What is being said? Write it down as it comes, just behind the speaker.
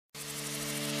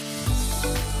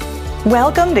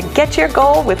Welcome to Get Your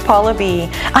Goal with Paula B.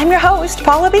 I'm your host,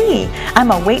 Paula B.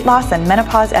 I'm a weight loss and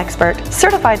menopause expert,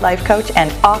 certified life coach,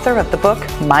 and author of the book,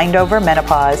 Mind Over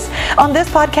Menopause. On this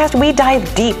podcast, we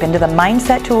dive deep into the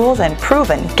mindset tools and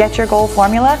proven Get Your Goal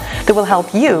formula that will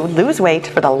help you lose weight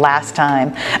for the last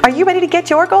time. Are you ready to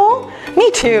get your goal? Me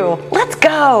too. Let's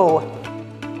go.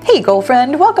 Hey, goal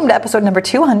friend. Welcome to episode number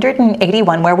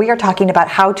 281, where we are talking about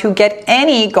how to get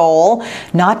any goal,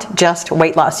 not just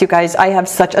weight loss. You guys, I have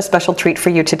such a special treat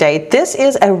for you today. This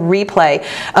is a replay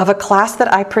of a class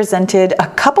that I presented a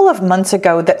couple of months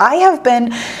ago that I have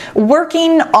been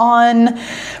working on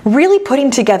really putting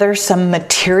together some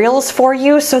materials for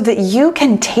you so that you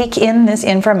can take in this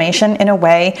information in a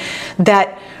way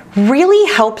that really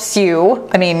helps you,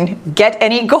 get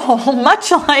any goal,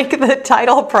 much like the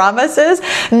title promises,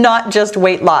 not just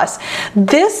weight loss.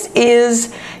 This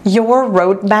is your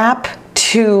roadmap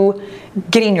to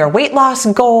getting your weight loss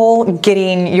goal,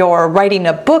 getting your writing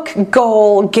a book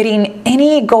goal, getting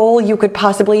any goal you could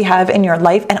possibly have in your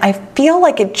life. And I feel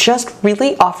like it just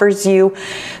really offers you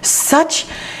such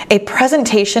a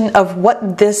presentation of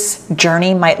what this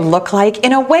journey might look like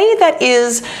in a way that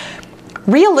is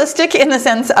realistic in the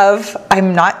sense of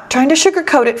I'm not trying to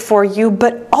sugarcoat it for you,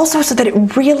 but also so that it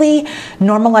really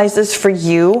normalizes for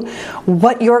you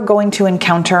what you're going to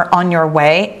encounter on your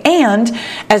way. And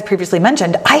as previously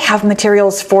mentioned, I have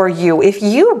materials for you. If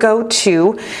you go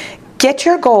to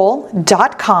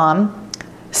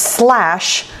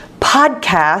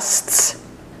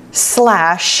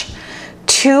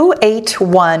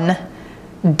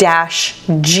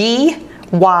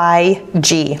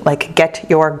like get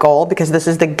your goal, because this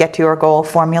is the get your goal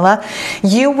formula.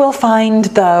 You will find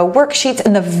the worksheets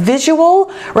and the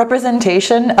visual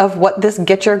representation of what this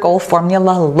get your goal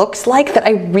formula looks like that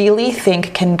I really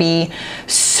think can be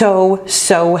so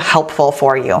helpful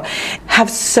for you. Have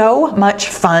so much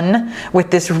fun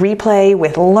with this replay,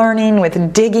 with learning,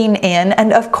 with digging in,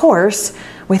 and of course,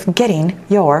 with getting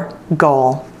your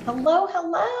goal. Hello.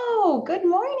 Good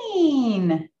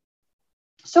morning.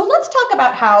 So let's talk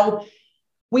about how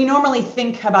we normally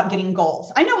think about getting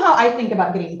goals. I know how I think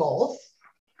about getting goals.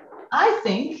 I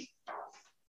think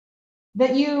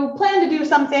that you plan to do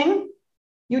something,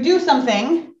 you do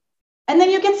something, and then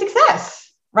you get success,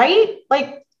 right?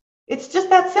 Like, it's just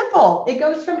that simple. It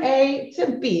goes from A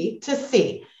to B to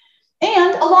C.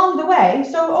 And along the way,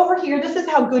 so over here, this is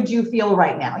how good you feel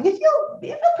right now. You feel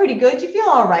pretty good. You feel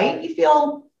all right. You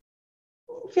feel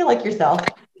like yourself,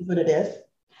 is what it is.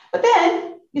 But then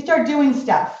you start doing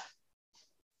stuff,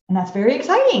 and that's very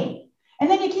exciting. And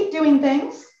then you keep doing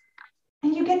things,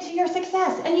 and you get to your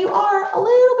success, and you are a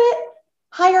little bit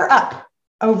higher up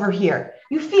over here.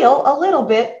 You feel a little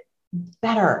bit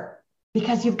better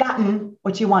because you've gotten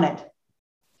what you wanted.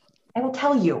 I will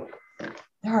tell you,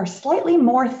 there are slightly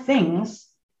more things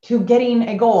to getting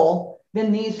a goal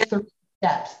than these 3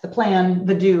 steps: the plan,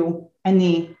 the do, and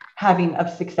the having of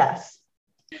success.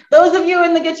 Those of you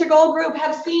in the Get Your Goal group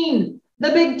have seen the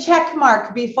big check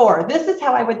mark before. This is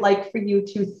how I would like for you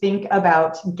to think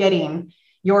about getting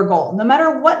your goal. No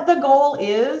matter what the goal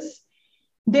is,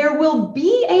 there will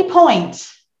be a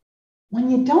point when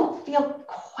you don't feel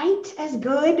quite as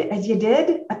good as you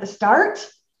did at the start,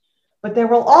 but there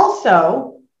will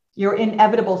also, your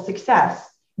inevitable success,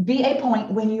 be a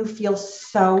point when you feel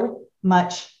so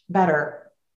much better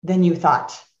than you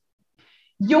thought.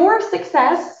 Your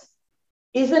success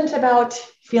isn't about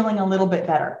feeling a little bit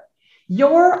better.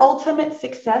 Your ultimate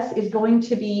success is going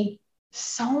to be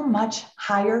so much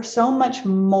higher, so much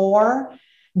more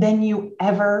than you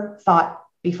ever thought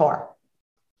before.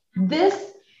 This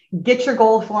Get Your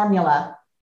Goal formula,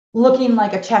 looking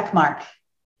like a check mark,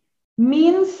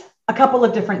 means a couple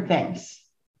of different things.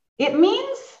 It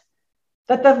means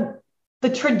that the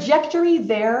trajectory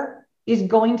there is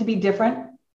going to be different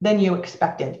than you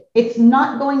expected. It's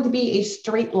not going to be a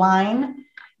straight line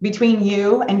between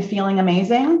you and feeling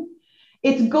amazing.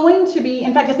 It's going to be,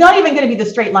 in fact, it's not even going to be the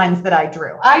straight lines that I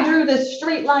drew. I drew this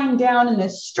straight line down and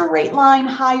this straight line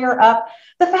higher up.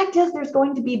 The fact is, there's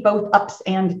going to be both ups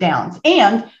and downs.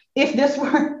 And if this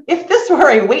were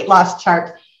a weight loss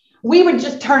chart, we would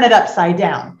just turn it upside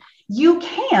down. You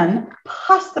can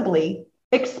possibly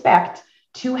expect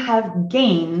to have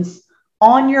gains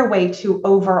on your way to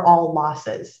overall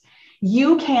losses.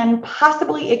 You can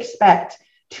possibly expect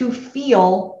to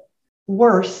feel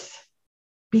worse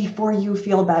before you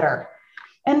feel better.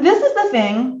 And this is the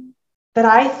thing that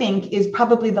I think is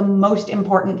probably the most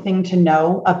important thing to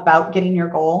know about getting your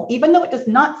goal. Even though it does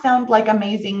not sound like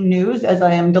amazing news as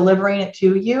I am delivering it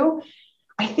to you,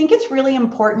 I think it's really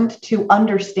important to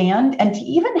understand and to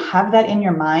even have that in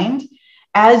your mind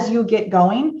as you get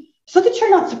going, so that you're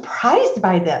not surprised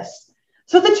by this,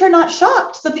 so that you're not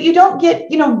shocked, so that you don't get,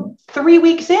 3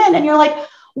 weeks in and you're like,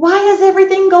 why is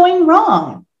everything going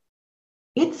wrong?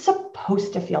 It's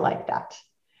supposed to feel like that.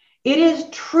 It is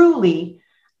truly,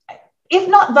 if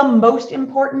not the most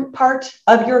important part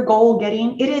of your goal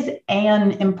getting, it is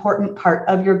an important part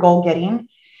of your goal getting.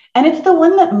 And it's the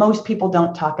one that most people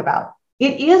don't talk about.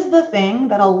 It is the thing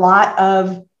that a lot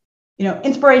of,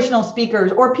 inspirational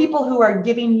speakers or people who are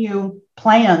giving you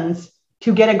plans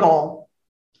to get a goal.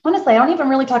 Honestly, I don't even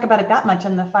really talk about it that much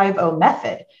in the 5-0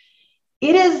 method.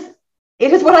 It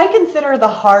is what I consider the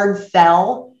hard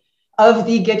sell of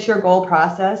the get your goal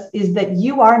process, is that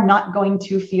you are not going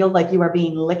to feel like you are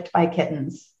being licked by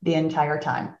kittens the entire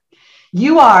time.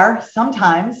 You are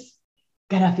sometimes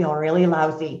going to feel really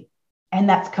lousy, and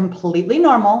that's completely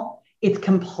normal. It's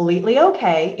completely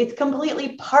okay. It's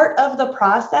completely part of the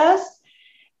process.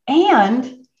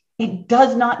 And it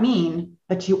does not mean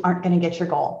that you aren't going to get your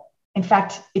goal. In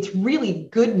fact, it's really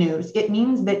good news. It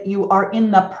means that you are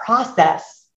in the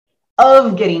process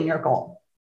of getting your goal.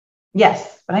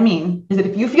 Yes, what I mean is that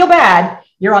if you feel bad,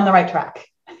 you're on the right track.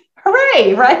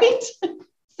 Hooray, right?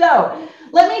 So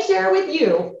let me share with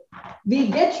you the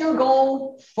Get Your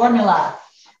Goal formula.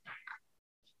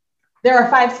 There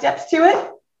are 5 steps to it.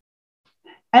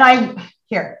 And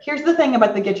here's the thing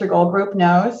about the Get Your Goal group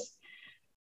knows.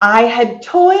 I had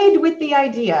toyed with the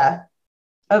idea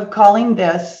of calling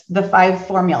this the 5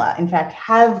 formula. In fact,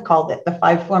 have called it the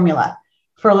 5 formula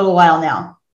for a little while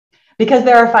now, because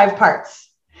there are 5 parts.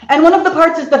 And one of the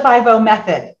parts is the 5-0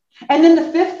 method. And then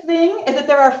the 5th thing is that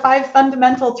there are 5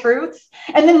 fundamental truths.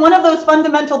 And then one of those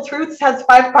fundamental truths has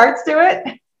 5 parts to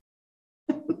it.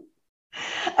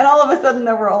 And all of a sudden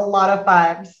there were a lot of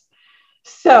 5s.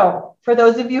 So for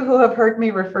those of you who have heard me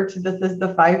refer to this as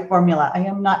the 5 formula, I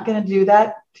am not going to do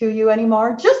that to you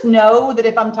anymore. Just know that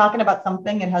if I'm talking about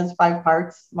something, it has 5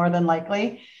 parts, more than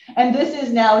likely. And this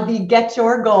is now the Get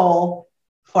Your Goal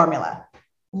formula.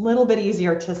 A little bit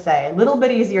easier to say, a little bit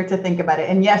easier to think about it.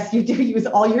 And yes, you do use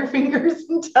all your fingers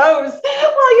and toes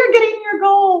while you're getting your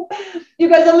goal. You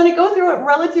guys, I'm going to go through it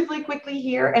relatively quickly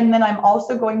here, and then I'm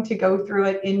also going to go through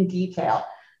it in detail.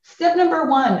 Step number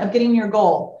 1 of getting your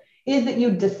goal is that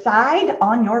you decide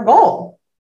on your goal.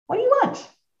 What do you want?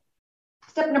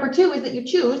 Step number 2 is that you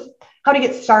choose how to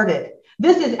get started.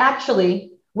 This is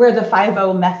actually where the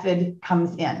 5-0 method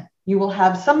comes in. You will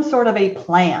have some sort of a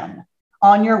plan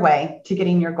on your way to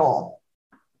getting your goal.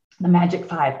 The magic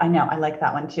 5. I know, I like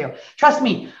that one too. Trust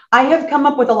me, I have come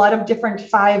up with a lot of different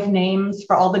 5 names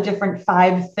for all the different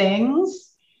 5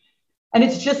 things. And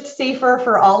it's just safer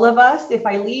for all of us if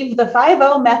I leave the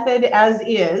 5-0 method as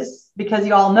is, because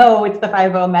you all know it's the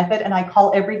 5-0 method, and I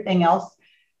call everything else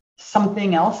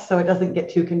something else so it doesn't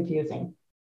get too confusing.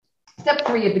 Step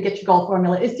 3 of the Get Your Goal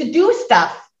formula is to do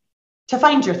stuff to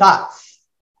find your thoughts.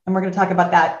 And we're going to talk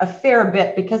about that a fair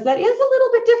bit, because that is a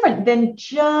little bit different than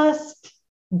just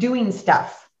doing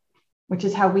stuff, which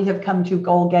is how we have come to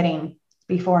goal getting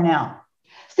before now.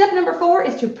 Step number 4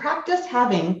 is to practice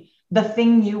having the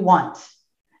thing you want.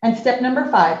 And step number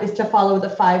 5 is to follow the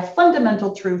 5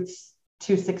 fundamental truths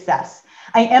to success.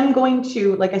 I am going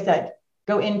to, like I said,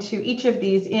 go into each of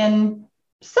these in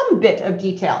some bit of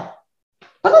detail.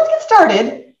 But let's get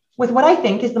started with what I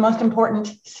think is the most important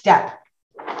step.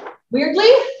 Weirdly,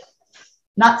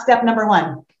 not step number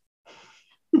 1.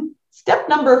 Step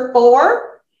number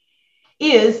 4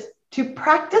 is to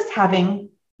practice having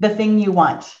the thing you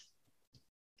want.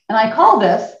 And I call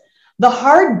this the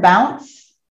hard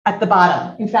bounce at the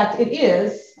bottom. In fact, it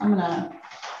is, I'm going to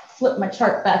flip my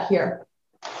chart back here.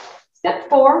 Step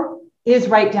 4 is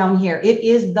right down here. It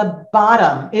is the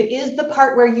bottom. It is the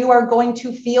part where you are going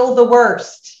to feel the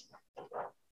worst.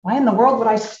 Why in the world would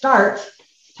I start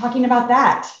talking about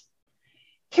that?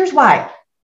 Here's why.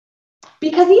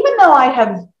 Because even though I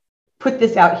have put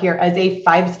this out here as a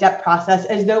 5-step process,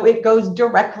 as though it goes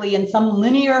directly in some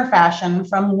linear fashion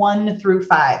from 1 through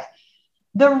 5,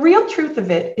 the real truth of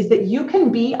it is that you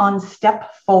can be on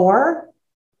step 4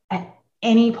 at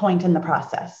any point in the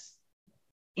process.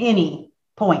 Any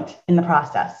point in the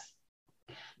process.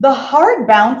 The hard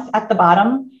bounce at the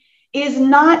bottom is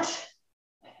not,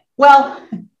 well,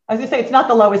 I was going to say it's not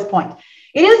the lowest point.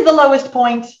 It is the lowest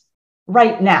point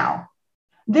right now.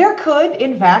 There could,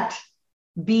 in fact,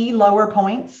 be lower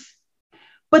points,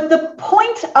 but the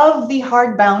point of the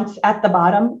hard bounce at the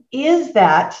bottom is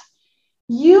that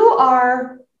you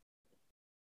are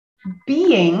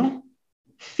being,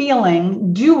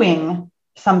 feeling, doing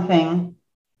something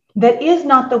that is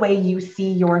not the way you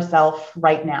see yourself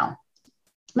right now.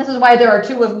 This is why there are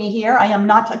 2 of me here. I am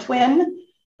not a twin,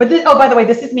 but this, oh, by the way,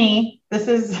 this is me. This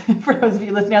is, for those of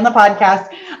you listening on the podcast,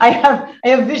 I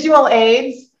have visual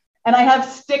aids and I have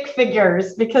stick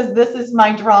figures because this is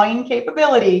my drawing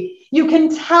capability. You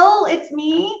can tell it's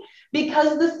me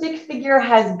because the stick figure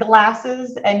has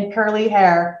glasses and curly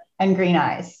hair and green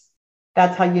eyes.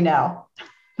 That's how you know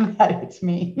that it's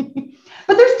me.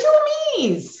 But there's two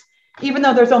me's, even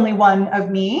though there's only one of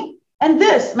me. And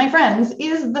this, my friends,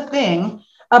 is the thing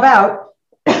about,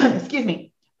 excuse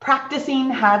me, practicing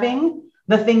having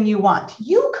the thing you want.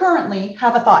 You currently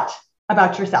have a thought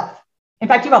about yourself. In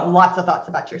fact, you have lots of thoughts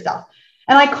about yourself.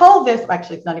 And I call this,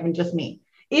 actually, it's not even just me.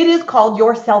 It is called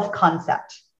your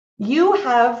self-concept. You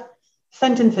have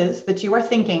sentences that you are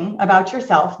thinking about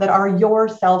yourself that are your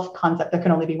self-concept. There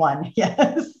can only be one.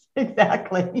 Yes,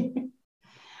 exactly.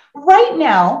 Right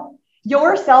now,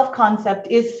 your self-concept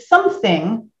is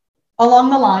something along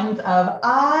the lines of,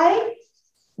 I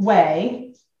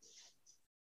weigh,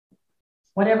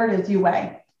 whatever it is you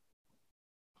weigh.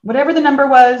 Whatever the number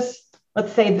was,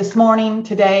 let's say this morning,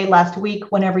 today, last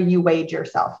week, whenever you weighed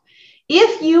yourself.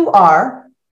 If you are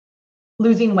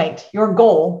losing weight, your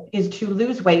goal is to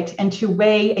lose weight and to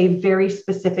weigh a very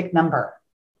specific number.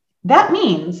 That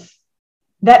means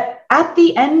that at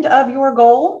the end of your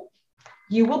goal,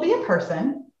 you will be a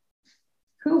person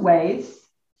who weighs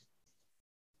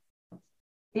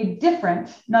a different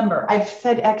number. I've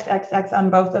said XXX on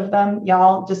both of them,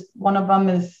 y'all. Just one of them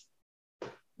is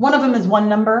one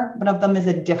number, one of them is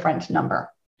a different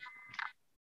number.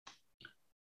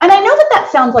 And I know that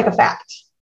that sounds like a fact.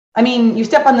 I mean, you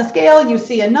step on the scale, you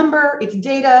see a number, it's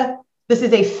data. This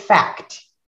is a fact.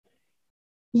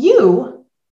 You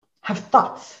have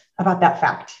thoughts about that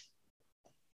fact.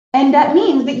 And that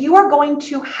means that you are going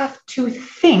to have to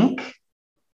think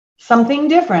something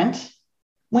different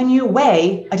when you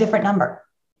weigh a different number.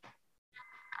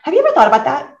 Have you ever thought about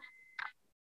that?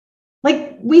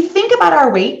 Like, we think about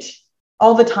our weight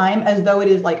all the time as though it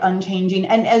is like unchanging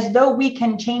and as though we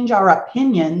can change our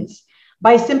opinions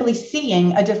by simply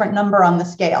seeing a different number on the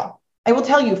scale. I will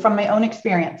tell you from my own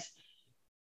experience,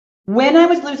 when I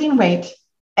was losing weight,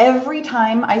 every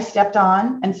time I stepped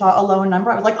on and saw a low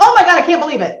number, I was like, oh my God, I can't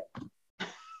believe it.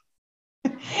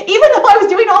 Even though I was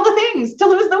doing all the things to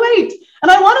lose the weight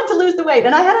and I wanted to lose the weight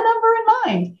and I had a number in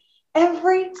mind,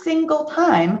 every single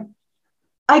time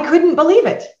I couldn't believe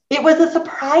it. It was a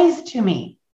surprise to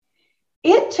me.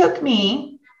 It took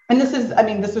me, and this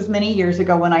was many years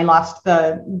ago when I lost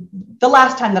the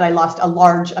last time that I lost a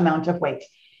large amount of weight.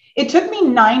 It took me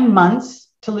 9 months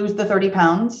to lose the 30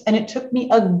 pounds. And it took me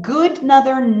a good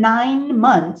another 9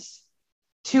 months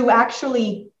to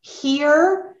actually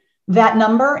hear that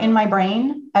number in my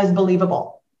brain as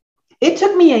believable. It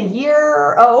took me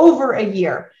over a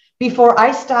year before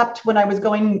I stopped, when I was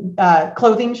going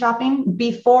clothing shopping,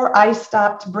 before I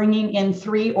stopped bringing in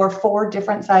 3 or 4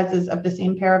 different sizes of the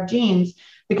same pair of jeans,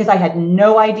 because I had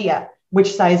no idea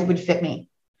which size would fit me.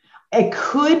 I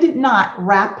could not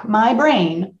wrap my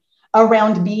brain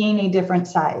around being a different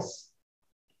size.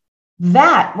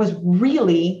 That was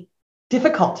really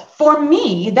difficult. For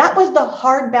me, that was the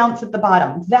hard bounce at the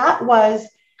bottom. That was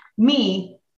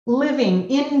me living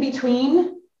in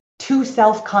between 2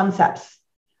 self-concepts.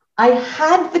 I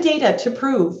had the data to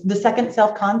prove the second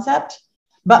self-concept,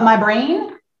 but my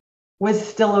brain was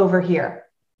still over here.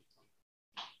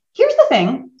 Here's the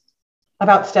thing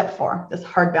about step 4, this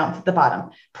hard bounce at the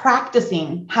bottom,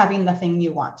 practicing having the thing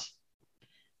you want.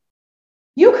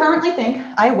 You currently think,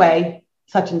 I weigh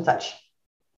such and such.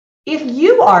 If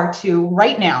you are to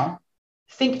right now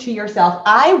think to yourself,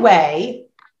 I weigh,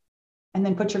 and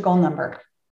then put your goal number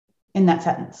in that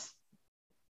sentence.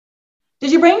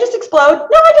 Does your brain just explode?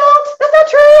 No, I don't. That's not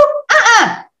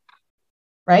true.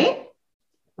 Right?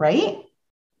 Right?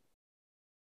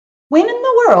 When in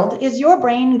the world is your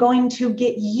brain going to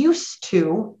get used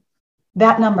to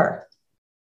that number?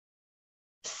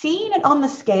 Seeing it on the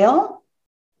scale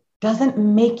doesn't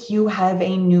make you have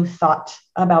a new thought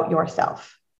about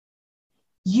yourself.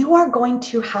 You are going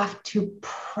to have to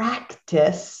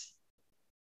practice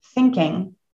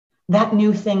thinking that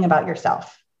new thing about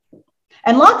yourself.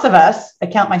 And lots of us, I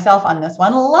count myself on this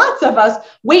one, lots of us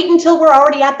wait until we're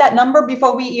already at that number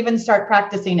before we even start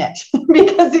practicing it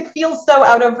because it feels so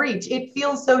out of reach. It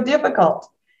feels so difficult.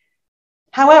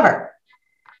 However,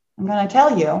 I'm going to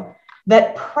tell you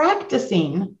that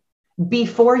practicing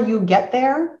before you get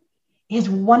there is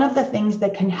one of the things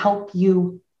that can help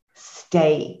you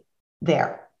stay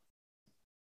there.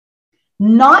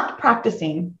 Not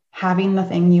practicing having the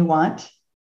thing you want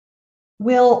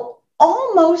will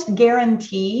almost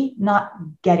guarantee not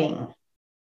getting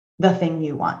the thing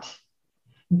you want,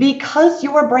 because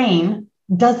your brain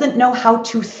doesn't know how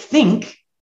to think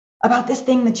about this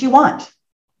thing that you want.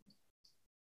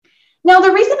 Now,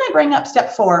 the reason I bring up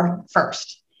step 4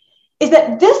 first is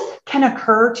that this can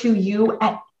occur to you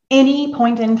at any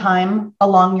point in time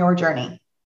along your journey.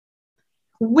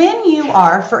 When you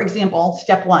are, for example,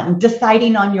 step 1,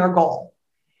 deciding on your goal,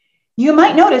 you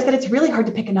might notice that it's really hard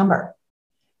to pick a number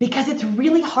because it's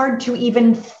really hard to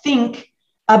even think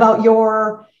about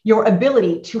your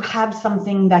ability to have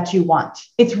something that you want.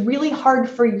 It's really hard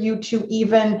for you to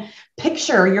even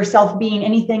picture yourself being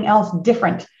anything else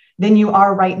different than you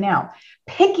are right now.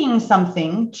 Picking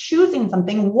something, choosing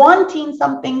something, wanting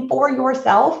something for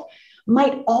yourself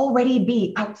might already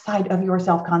be outside of your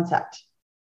self-concept.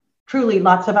 Truly,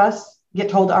 lots of us get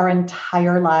told our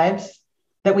entire lives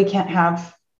that we can't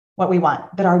have what we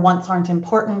want, that our wants aren't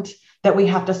important, that we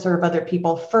have to serve other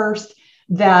people first,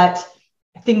 that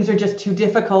things are just too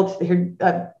difficult.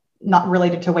 They're not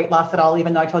related to weight loss at all,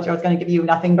 even though I told you I was going to give you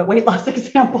nothing but weight loss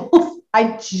examples.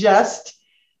 I just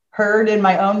heard in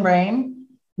my own brain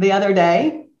the other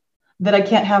day that I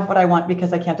can't have what I want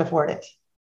because I can't afford it.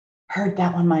 Heard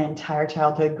that one my entire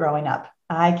childhood growing up.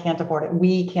 I can't afford it.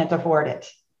 We can't afford it.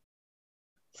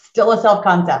 Still a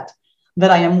self-concept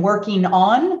that I am working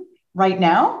on right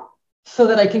now so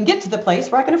that I can get to the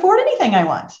place where I can afford anything I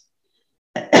want.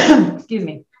 Excuse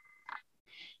me.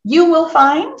 You will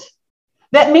find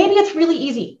that maybe it's really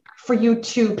easy for you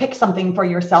to pick something for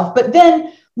yourself, but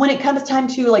then when it comes time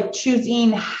to like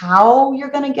choosing how you're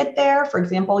going to get there, for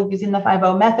example, using the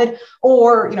 5-0 method,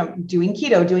 or doing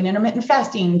keto, doing intermittent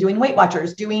fasting, doing Weight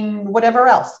Watchers, doing whatever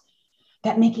else,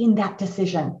 that making that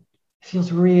decision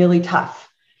feels really tough.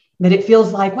 That it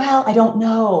feels like, well, I don't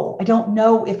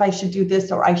know if I should do this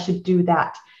or I should do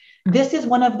that. This is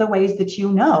one of the ways that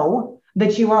you know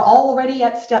that you are already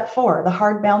at step 4, the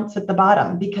hard bounce at the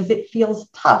bottom, because it feels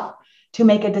tough to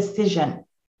make a decision.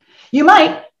 You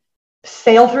might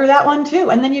sail through that one too.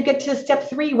 And then you get to step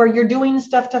 3 where you're doing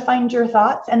stuff to find your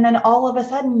thoughts. And then all of a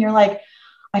sudden you're like,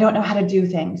 I don't know how to do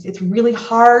things. It's really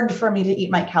hard for me to eat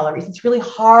my calories. It's really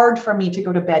hard for me to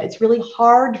go to bed. It's really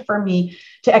hard for me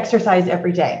to exercise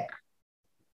every day.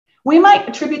 We might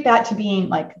attribute that to being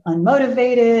like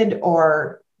unmotivated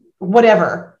or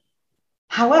whatever.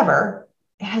 However,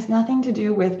 it has nothing to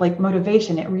do with like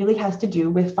motivation. It really has to do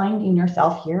with finding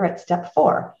yourself here at step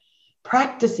 4,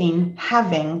 practicing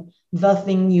having the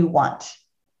thing you want.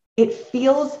 It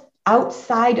feels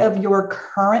outside of your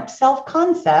current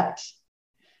self-concept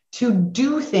to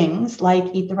do things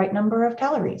like eat the right number of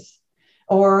calories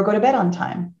or go to bed on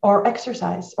time or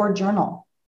exercise or journal.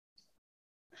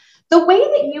 The way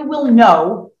that you will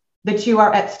know that you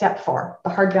are at step 4, the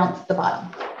hard bounce at the bottom,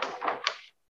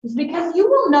 is because you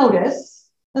will notice,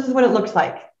 this is what it looks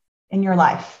like in your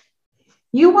life.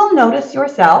 You will notice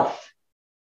yourself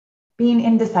being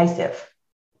indecisive.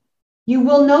 You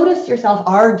will notice yourself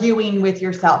arguing with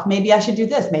yourself. Maybe I should do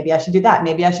this. Maybe I should do that.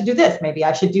 Maybe I should do this. Maybe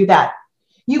I should do that.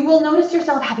 You will notice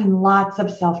yourself having lots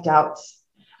of self-doubts.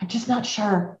 I'm just not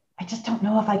sure. I just don't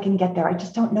know if I can get there. I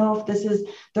just don't know if this is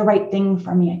the right thing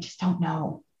for me. I just don't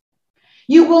know.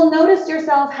 You will notice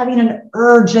yourself having an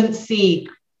urgency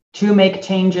to make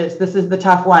changes. This is the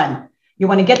tough one. You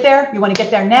want to get there. You want to get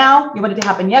there now. You want it to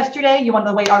happen yesterday. You want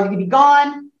the weight already to be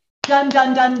gone. Done,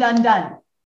 done, done, done, done.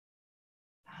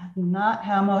 That's not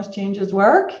how most changes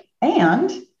work.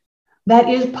 And that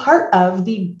is part of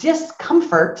the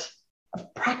discomfort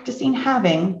of practicing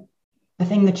having the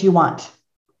thing that you want.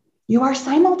 You are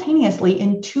simultaneously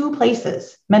in 2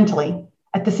 places mentally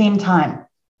at the same time.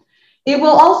 It will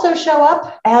also show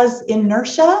up as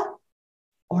inertia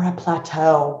or a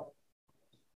plateau.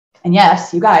 And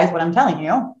yes, you guys, what I'm telling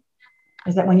you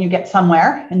is that when you get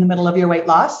somewhere in the middle of your weight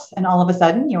loss and all of a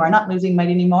sudden you are not losing weight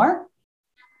anymore,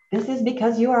 this is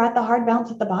because you are at the hard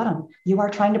bounce at the bottom. You are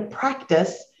trying to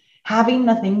practice having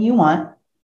the thing you want,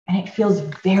 and it feels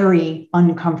very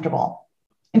uncomfortable.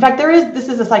 In fact, this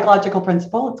is a psychological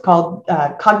principle. It's called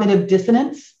cognitive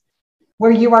dissonance,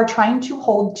 where you are trying to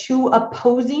hold 2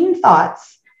 opposing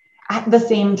thoughts at the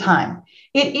same time.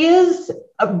 It is,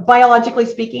 biologically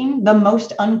speaking, the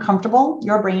most uncomfortable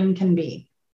your brain can be.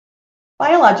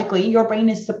 Biologically, your brain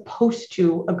is supposed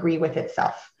to agree with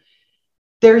itself.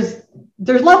 There's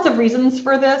lots of reasons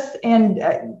for this,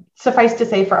 and suffice to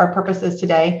say for our purposes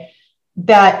today,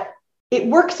 that it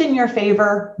works in your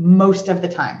favor most of the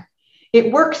time.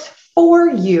 It works for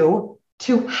you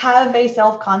to have a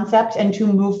self-concept and to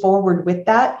move forward with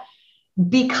that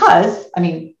because,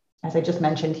 as I just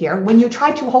mentioned here, when you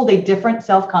try to hold a different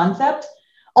self-concept,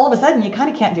 all of a sudden you kind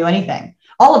of can't do anything.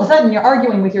 All of a sudden you're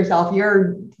arguing with yourself,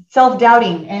 you're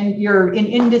self-doubting and you're in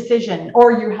indecision,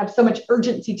 or you have so much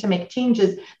urgency to make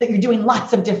changes that you're doing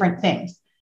lots of different things.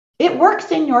 It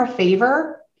works in your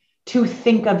favor to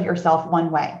think of yourself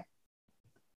one way.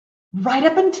 right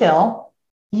up until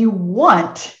you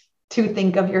want to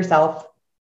think of yourself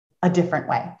a different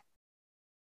way.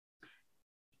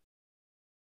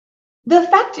 The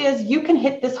fact is, you can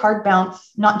hit this hard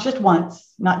bounce not just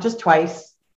once, not just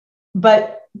twice,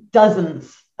 but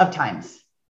dozens of times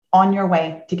on your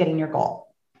way to getting your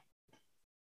goal.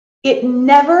 It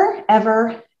never,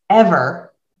 ever,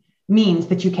 ever means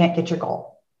that you can't get your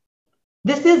goal.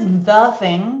 This is the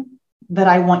thing that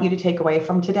I want you to take away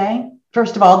from today.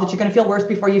 First of all, that you're going to feel worse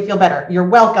before you feel better. You're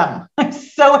welcome. I'm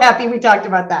so happy we talked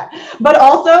about that. But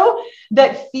also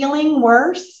that feeling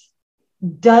worse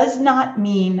does not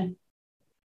mean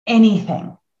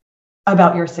anything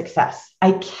about your success.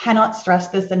 I cannot stress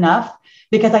this enough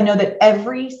because I know that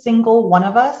every single one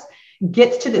of us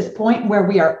gets to this point where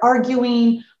we are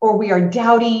arguing or we are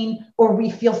doubting or we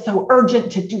feel so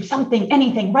urgent to do something,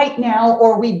 anything right now,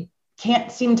 or we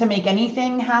can't seem to make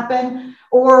anything happen,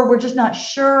 or we're just not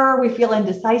sure, we feel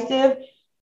indecisive.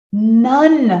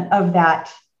 None of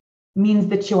that means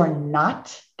that you're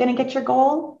not going to get your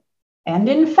goal. And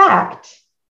in fact,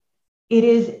 it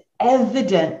is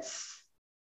evidence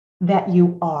that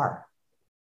you are.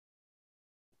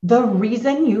 The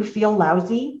reason you feel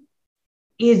lousy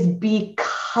is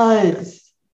because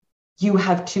you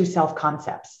have two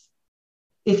self-concepts.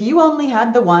 If you only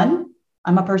had the one,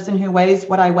 I'm a person who weighs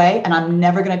what I weigh and I'm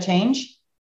never going to change,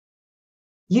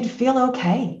 you'd feel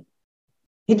okay.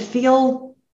 It'd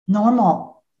feel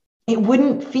normal. It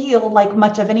wouldn't feel like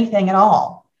much of anything at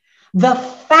all. The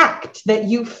fact that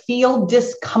you feel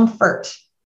discomfort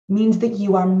means that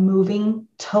you are moving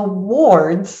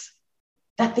towards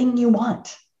that thing you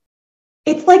want.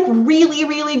 It's like really,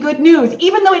 really good news,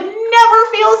 even though it never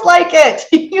feels like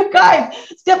it. You guys,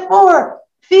 step 4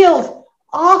 feels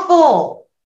awful.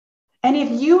 And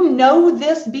if you know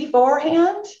this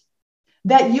beforehand,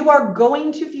 that you are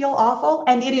going to feel awful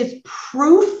and it is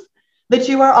proof that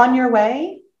you are on your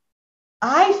way,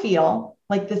 I feel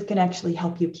like this can actually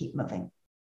help you keep moving.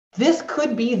 This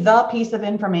could be the piece of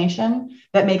information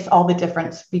that makes all the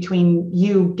difference between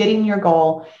you getting your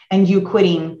goal and you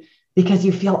quitting because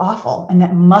you feel awful. And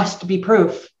that must be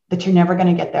proof that you're never going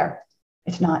to get there.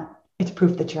 It's not. It's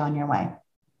proof that you're on your way.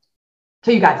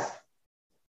 So you guys,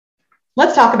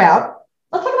 let's talk about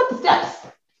the steps.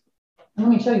 Let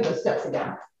me show you those steps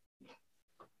again.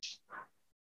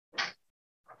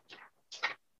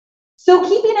 So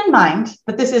keeping in mind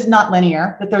that this is not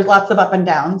linear, that there's lots of up and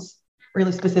downs,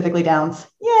 really specifically downs,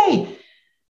 yay.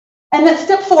 And that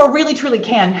step 4 really truly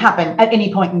can happen at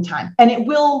any point in time. And it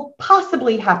will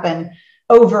possibly happen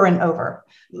over and over.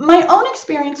 My own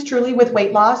experience truly with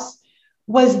weight loss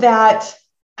was that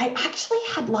I actually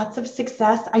had lots of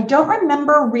success. I don't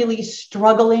remember really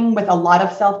struggling with a lot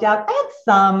of self-doubt.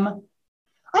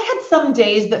 I had some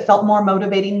days that felt more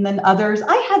motivating than others.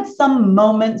 I had some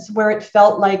moments where it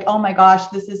felt like, oh my gosh,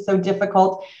 this is so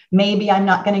difficult. Maybe I'm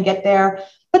not going to get there.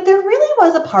 But there really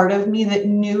was a part of me that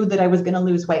knew that I was going to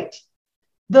lose weight.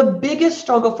 The biggest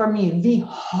struggle for me, the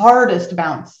hardest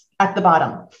bounce at the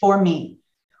bottom for me,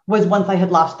 was once I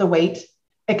had lost the weight,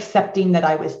 accepting that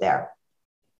I was there.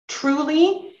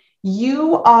 Truly,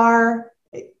 you have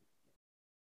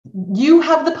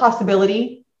the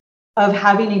possibility of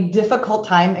having a difficult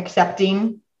time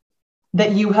accepting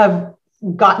that you have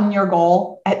gotten your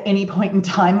goal at any point in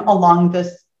time along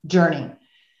this journey.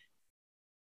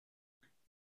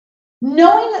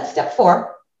 Knowing that step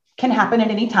 4 can happen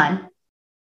at any time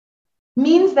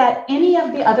means that any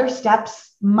of the other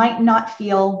steps might not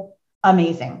feel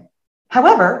amazing.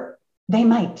 However, they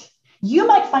might. You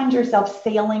might find yourself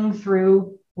sailing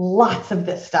through lots of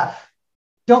this stuff.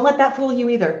 Don't let that fool you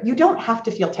either. You don't have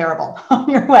to feel terrible on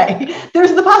your way.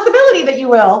 There's the possibility that you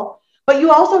will, but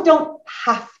you also don't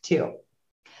have to.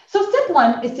 So step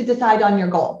 1 is to decide on your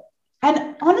goal.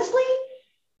 And honestly,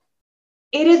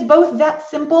 it is both that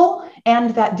simple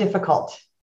and that difficult.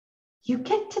 You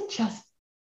get to just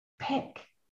pick.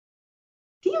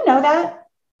 Do you know that?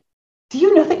 Do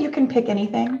you know that you can pick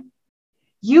anything?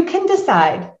 You can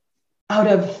decide out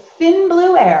of thin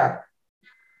blue air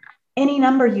any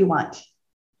number you want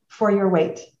for your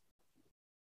weight.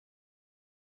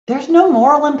 There's no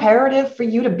moral imperative for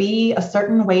you to be a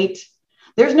certain weight.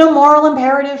 There's no moral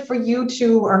imperative for you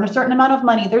to earn a certain amount of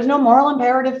money. There's no moral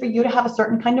imperative for you to have a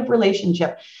certain kind of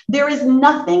relationship. There is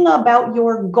nothing about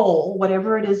your goal,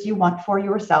 whatever it is you want for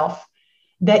yourself,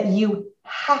 that you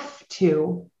have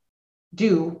to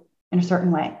do in a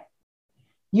certain way.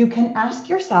 You can ask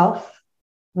yourself,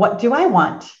 what do I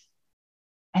want?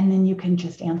 And then you can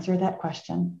just answer that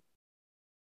question.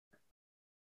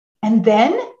 And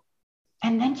then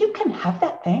you can have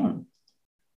that thing.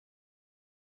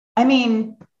 I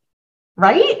mean,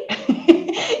 right?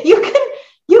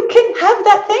 you can have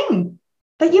that thing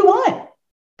that you want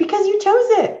because you chose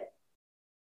it.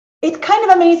 It's kind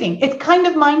of amazing. It's kind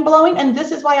of mind-blowing. And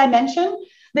this is why I mentioned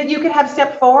that you could have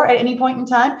step 4 at any point in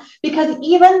time, because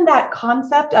even that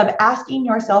concept of asking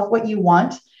yourself what you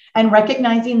want and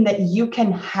recognizing that you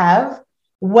can have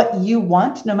what you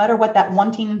want, no matter what that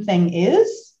wanting thing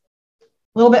is,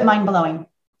 a little bit mind-blowing,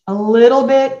 a little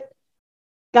bit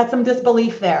got some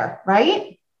disbelief there,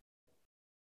 right?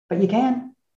 But you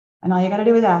can. And all you got to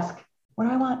do is ask, what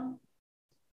do I want?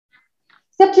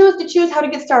 Step 2 is to choose how to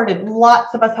get started.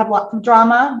 Lots of us have lots of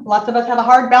drama. Lots of us have a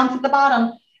hard bounce at the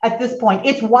bottom at this point.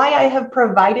 It's why I have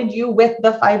provided you with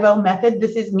the 5-0 method.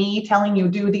 This is me telling you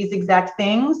do these exact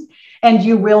things and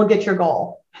you will get your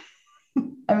goal.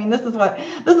 I mean, this is what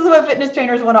fitness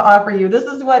trainers want to offer you. This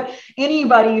is what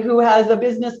anybody who has a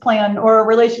business plan or a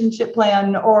relationship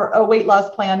plan or a weight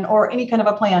loss plan or any kind of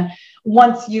a plan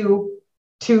wants you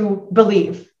to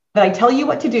believe, that I tell you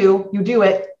what to do, you do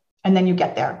it, and then you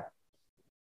get there.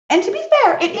 And to be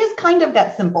fair, it is kind of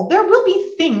that simple. There will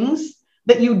be things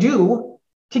that you do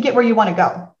to get where you want to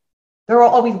go. There will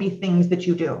always be things that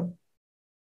you do.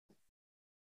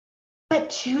 But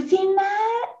choosing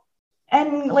that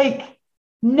and like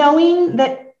knowing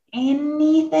that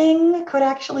anything could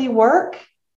actually work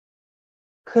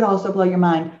could also blow your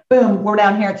mind. Boom, we're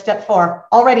down here at step 4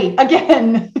 already,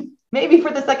 again, maybe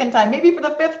for the second time, maybe for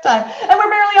the 5th time. And we're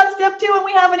barely on step 2 and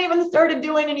we haven't even started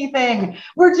doing anything.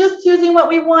 We're just choosing what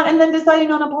we want and then deciding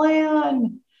on a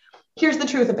plan. Here's the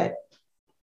truth of it.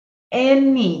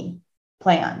 Any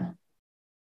plan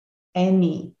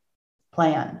can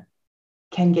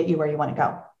get you where you want to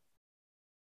go.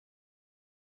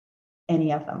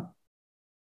 Any of them.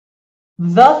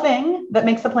 The thing that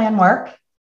makes the plan work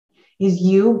is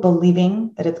you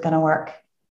believing that it's going to work.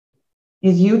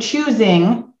 Is you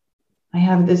choosing, I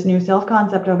have this new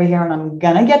self-concept over here and I'm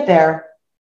going to get there.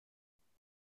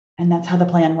 And that's how the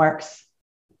plan works.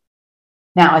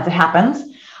 Now, as it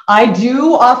happens, I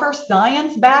do offer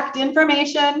science-backed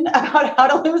information about how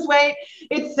to lose weight.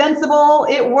 It's sensible,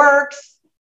 it works,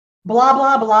 blah,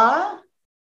 blah, blah.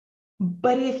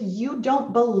 But if you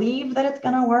don't believe that it's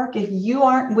going to work, if you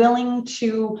aren't willing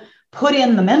to put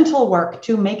in the mental work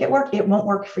to make it work, it won't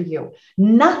work for you.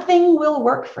 Nothing will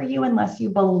work for you unless you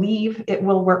believe it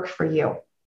will work for you.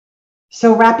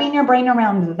 So wrapping your brain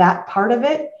around that part of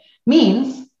it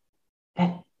means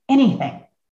that anything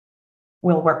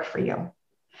will work for you.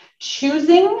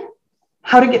 Choosing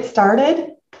how to get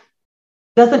started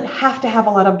doesn't have to have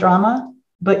a lot of drama,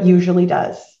 but usually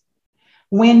does.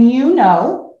 When you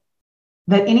know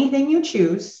that anything you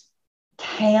choose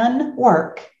can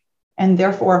work and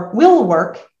therefore will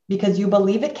work because you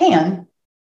believe it can,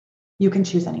 you can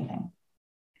choose anything.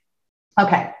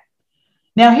 Okay.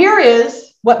 Now here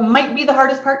is what might be the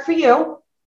hardest part for you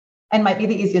and might be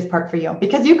the easiest part for you,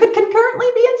 because you could concurrently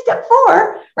be in step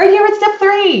 4 right here at step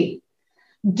 3.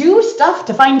 Do stuff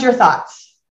to find your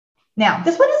thoughts. Now,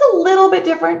 this one is a little bit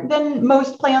different than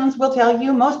most plans will tell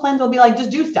you. Most plans will be like, just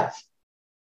do stuff.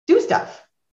 Do stuff.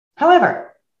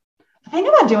 However, the thing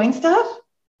about doing stuff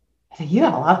is that you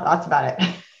have a lot of thoughts about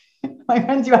it. My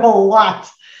friends, you have a lot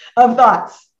of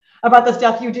thoughts about the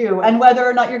stuff you do and whether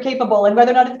or not you're capable and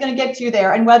whether or not it's going to get you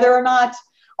there and whether or not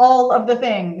all of the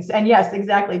things. And yes,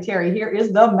 exactly, Terry, here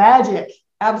is the magic.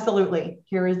 Absolutely.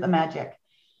 Here is the magic.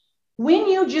 When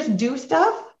you just do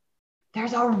stuff,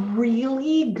 there's a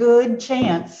really good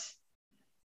chance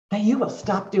that you will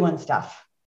stop doing stuff.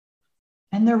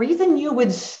 And the reason you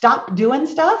would stop doing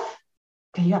stuff,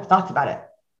 because you have thoughts about it.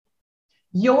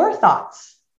 Your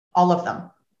thoughts, all of them,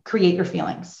 create your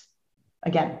feelings.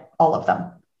 Again, all of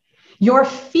them. Your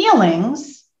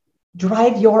feelings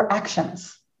drive your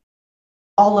actions.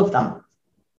 All of them.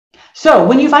 So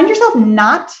when you find yourself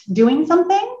not doing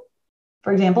something,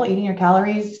 for example, eating your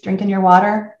calories, drinking your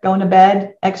water, going to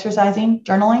bed, exercising,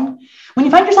 journaling, when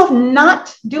you find yourself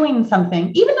not doing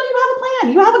something, even though you have a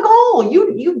plan, you have a goal,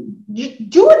 you're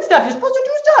doing stuff, you're supposed to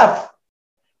do stuff.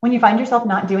 When you find yourself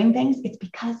not doing things, it's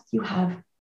because you have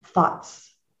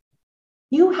thoughts.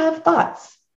 You have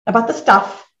thoughts about the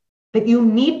stuff that you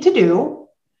need to do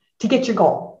to get your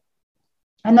goal.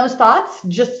 And those thoughts,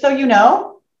 just so you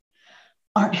know,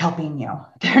 aren't helping you.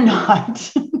 They're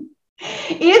not.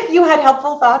 If you had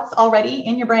helpful thoughts already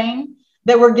in your brain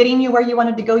that were getting you where you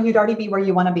wanted to go, you'd already be where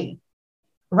you want to be.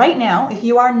 Right now, if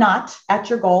you are not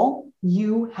at your goal,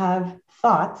 you have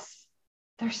thoughts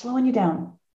that are slowing you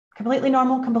down. Completely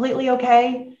normal, completely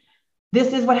okay.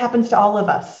 This is what happens to all of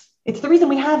us. It's the reason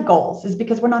we have goals, is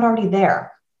because we're not already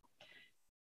there.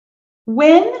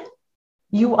 When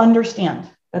you understand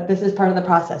that this is part of the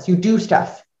process, you do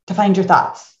stuff to find your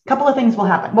thoughts. A couple of things will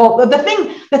happen. Well, the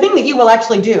thing that you will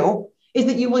actually do is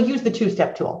that you will use the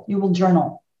 2-step tool. You will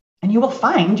journal and you will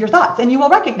find your thoughts and you will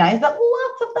recognize that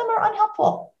lots of them are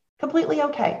unhelpful. Completely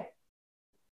okay.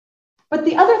 But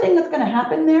the other thing that's going to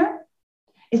happen there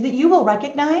is that you will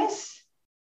recognize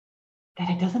that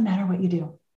it doesn't matter what you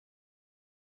do.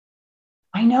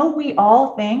 I know we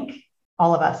all think,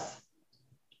 all of us,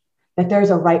 that there's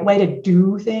a right way to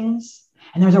do things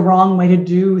and there's a wrong way to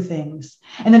do things.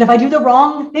 And that if I do the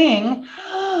wrong thing,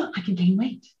 I can gain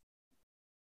weight.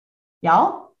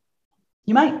 Y'all,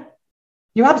 you might.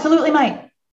 You absolutely might.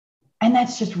 And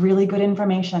that's just really good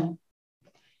information.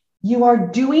 You are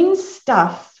doing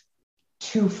stuff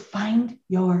to find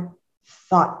your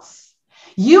thoughts.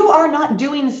 You are not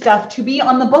doing stuff to be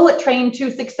on the bullet train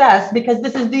to success because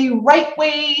this is the right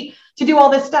way to do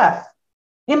all this stuff.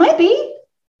 It might be.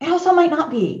 It also might not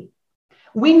be.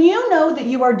 When you know that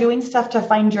you are doing stuff to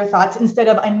find your thoughts instead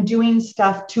of I'm doing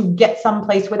stuff to get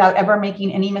someplace without ever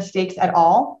making any mistakes at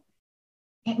all,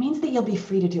 it means that you'll be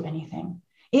free to do anything.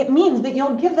 It means that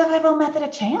you'll give the 5-0 method a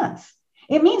chance.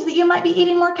 It means that you might be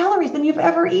eating more calories than you've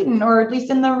ever eaten, or at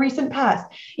least in the recent past.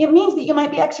 It means that you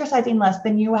might be exercising less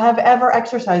than you have ever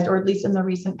exercised, or at least in the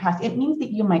recent past. It means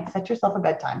that you might set yourself a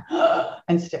bedtime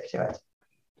and stick to it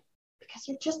because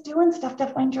you're just doing stuff to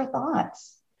find your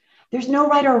thoughts. There's no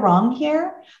right or wrong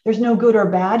here. There's no good or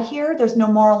bad here. There's no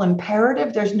moral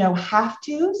imperative. There's no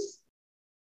have-tos.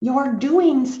 You're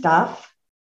doing stuff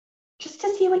just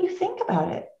to see what you think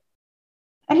about it.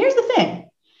 And here's the thing.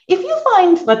 If you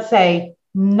find, let's say,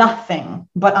 nothing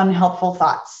but unhelpful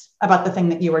thoughts about the thing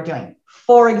that you are doing,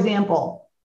 for example,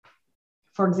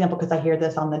 because I hear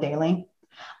this on the daily,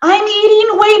 I'm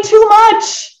eating way too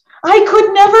much. I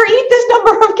could never eat this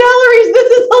number of calories.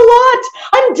 This is a lot.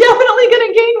 I'm definitely going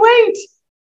to gain weight.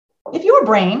 If your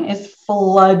brain is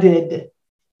flooded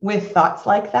with thoughts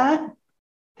like that,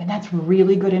 then that's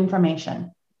really good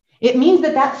information. It means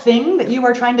that that thing that you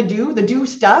are trying to do, the do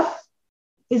stuff,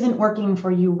 isn't working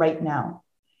for you right now.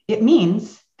 It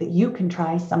means that you can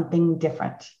try something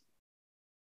different.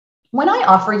 When I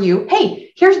offer you,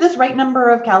 hey, here's this right number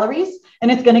of calories, and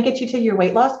it's going to get you to your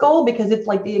weight loss goal because it's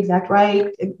like the exact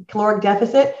right caloric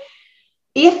deficit.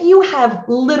 If you have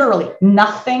literally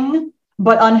nothing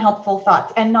but unhelpful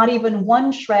thoughts and not even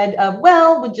one shred of,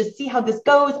 well, we'll just see how this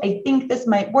goes. I think this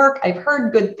might work. I've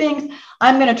heard good things.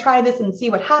 I'm going to try this and see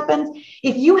what happens.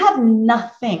 If you have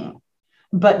nothing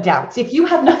but doubts, if you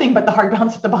have nothing but the hard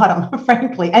bounce at the bottom,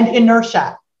 frankly, and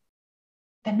inertia,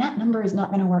 then that number is not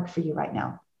going to work for you right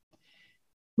now.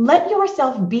 Let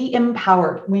yourself be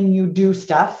empowered when you do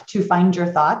stuff to find your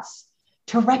thoughts,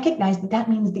 to recognize that that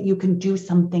means that you can do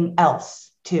something else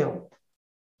too.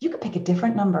 You could pick a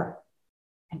different number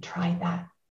and try that.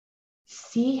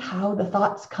 See how the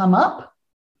thoughts come up.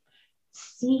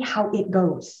 See how it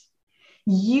goes.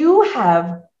 You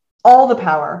have all the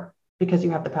power, because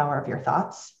you have the power of your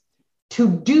thoughts, to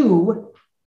do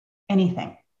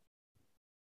anything.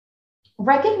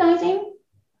 Recognizing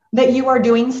that you are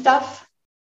doing stuff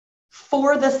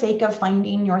for the sake of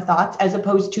finding your thoughts, as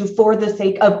opposed to for the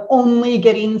sake of only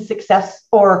getting success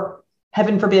or,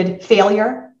 heaven forbid,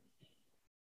 failure,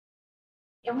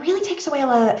 it really takes away a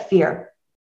lot of that fear.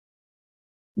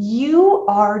 You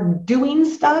are doing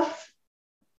stuff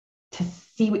to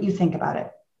see what you think about it.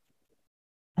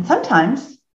 And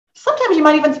sometimes you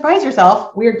might even surprise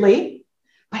yourself, weirdly,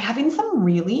 by having some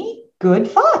really good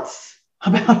thoughts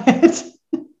about it.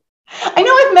 I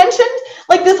know I've mentioned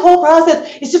like this whole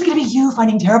process is just going to be you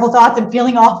finding terrible thoughts and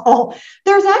feeling awful.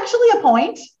 There's actually a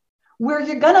point where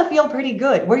you're going to feel pretty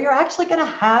good, where you're actually going to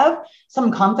have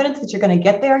some confidence that you're going to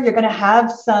get there. You're going to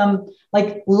have some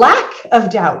like lack of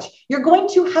doubt. You're going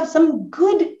to have some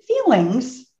good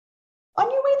feelings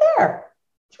on your way there.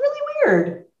 It's really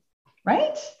weird,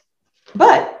 right?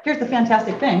 But here's the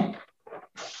fantastic thing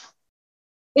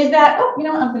is that,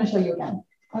 I'm going to show you again.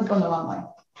 I was going the wrong way.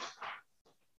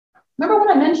 Remember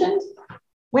what I mentioned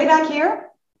way back here?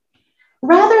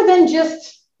 Rather than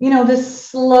just, this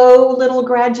slow little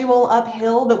gradual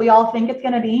uphill that we all think it's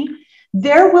going to be,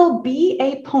 there will be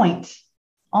a point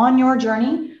on your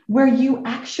journey where you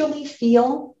actually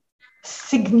feel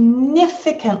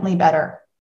significantly better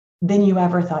than you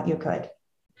ever thought you could.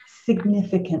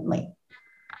 Significantly.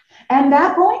 And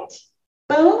that point,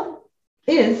 boom,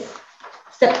 is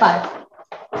step 5,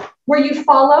 where you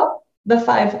follow the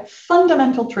 5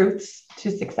 fundamental truths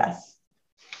to success.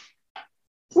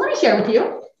 So let me share with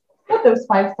you what those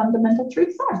 5 fundamental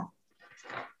truths are.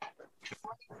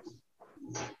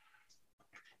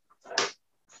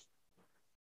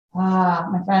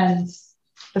 My friends,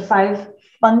 the 5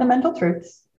 fundamental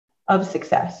truths of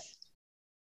success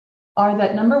are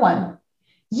that number one,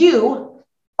 you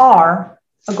are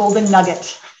a golden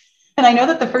nugget. And I know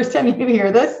that the first time you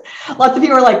hear this, lots of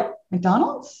people are like,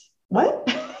 McDonald's? What?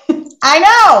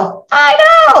 I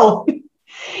know.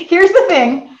 Here's the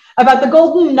thing about the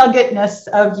golden nuggetness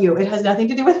of you. It has nothing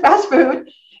to do with fast food.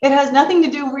 It has nothing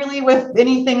to do really with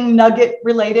anything nugget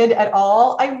related at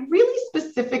all. I really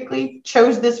specifically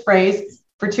chose this phrase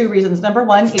for two reasons. Number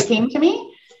one, it came to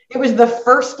me. It was the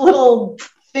first little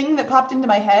thing that popped into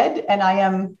my head. And I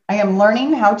am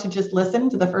learning how to just listen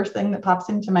to the first thing that pops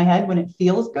into my head when it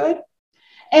feels good.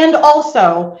 And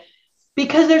also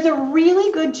because there's a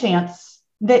really good chance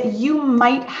that you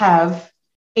might have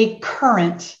a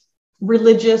current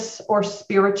religious or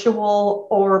spiritual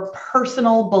or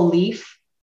personal belief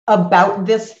about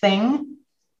this thing.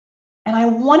 And I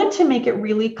wanted to make it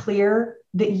really clear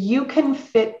that you can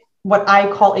fit what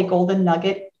I call a golden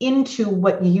nugget into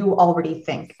what you already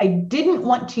think. I didn't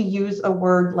want to use a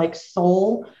word like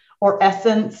soul or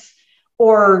essence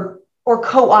or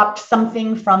co-opt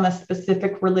something from a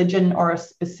specific religion or a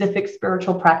specific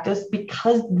spiritual practice,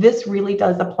 because this really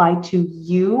does apply to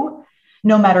you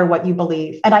no matter what you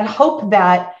believe. And I hope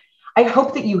that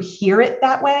you hear it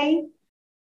that way,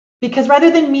 because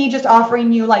rather than me just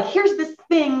offering you like, here's this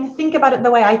thing, think about it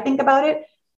the way I think about it,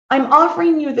 I'm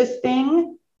offering you this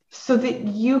thing so that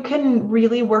you can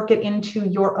really work it into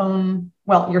your own,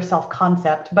 well, your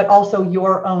self-concept, but also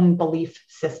your own belief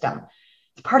system.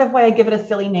 It's part of why I give it a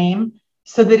silly name,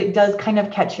 so that it does kind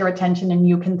of catch your attention and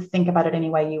you can think about it any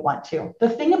way you want to. The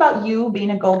thing about you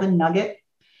being a golden nugget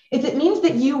is it means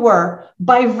that you were,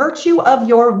 by virtue of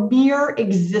your mere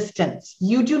existence,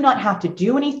 you do not have to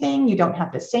do anything. You don't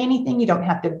have to say anything. You don't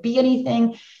have to be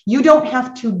anything. You don't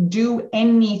have to do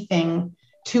anything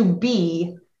to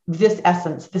be this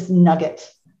essence, this nugget.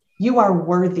 You are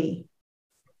worthy.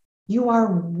 You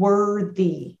are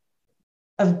worthy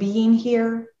of being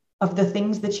here, of the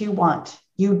things that you want.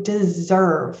 You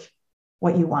deserve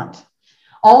what you want.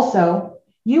 Also,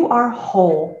 you are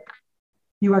whole.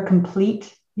 You are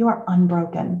complete. You are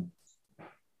unbroken.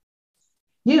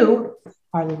 You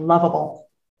are lovable.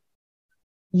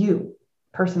 You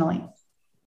personally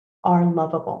are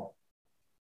lovable.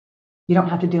 You don't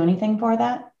have to do anything for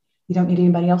that. You don't need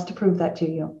anybody else to prove that to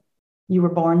you. You were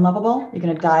born lovable. You're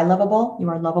going to die lovable. You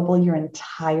are lovable your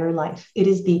entire life. It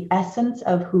is the essence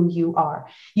of who you are.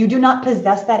 You do not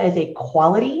possess that as a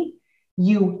quality.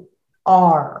 You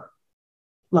are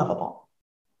lovable.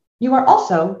 You are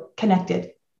also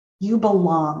connected. You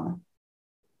belong.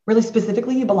 Really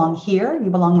specifically, you belong here.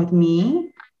 You belong with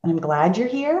me, and I'm glad you're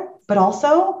here. But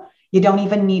also, you don't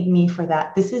even need me for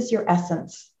that. This is your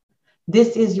essence.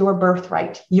 This is your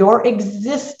birthright. Your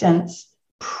existence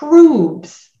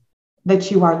proves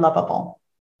that you are lovable.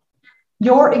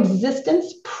 Your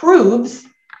existence proves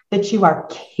that you are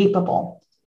capable.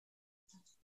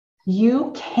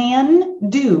 You can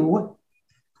do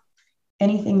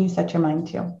anything you set your mind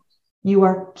to. You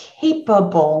are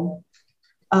capable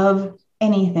of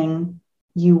anything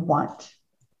you want.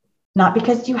 Not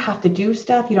because you have to do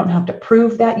stuff. You don't have to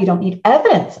prove that. You don't need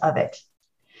evidence of it.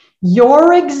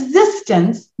 Your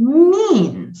existence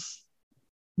means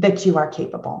that you are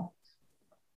capable.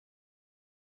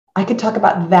 I could talk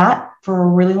about that for a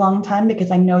really long time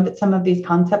because I know that some of these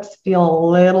concepts feel a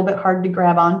little bit hard to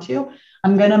grab onto.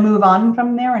 I'm going to move on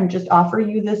from there and just offer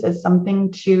you this as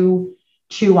something to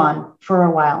chew on for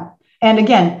a while. And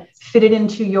again, fit it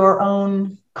into your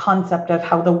own concept of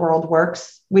how the world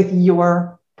works with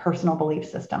your personal belief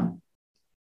system.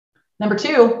 Number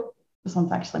two, this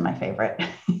one's actually my favorite.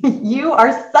 You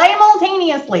are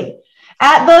simultaneously,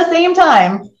 at the same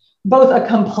time, both a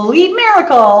complete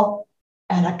miracle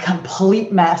and a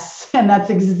complete mess. And that's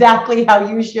exactly how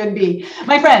you should be.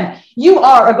 My friend, you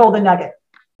are a golden nugget.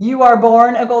 You are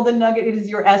born a golden nugget. It is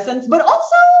your essence, but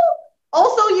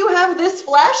also you have this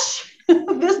flesh,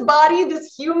 this body,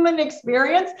 this human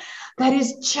experience that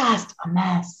is just a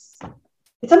mess.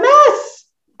 It's a mess.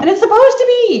 And it's supposed to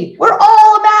be. We're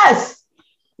all a mess.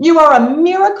 You are a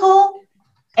miracle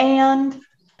and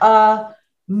a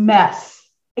mess.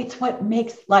 It's what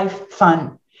makes life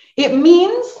fun. It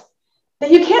means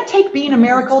that you can't take being a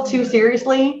miracle too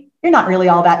seriously. You're not really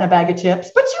all that in a bag of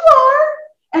chips, but you are.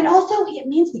 And also it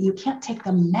means that you can't take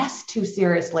the mess too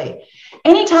seriously.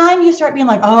 Anytime you start being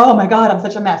like, oh my God, I'm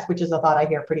such a mess, which is a thought I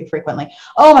hear pretty frequently.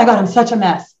 Oh my God, I'm such a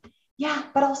mess. Yeah,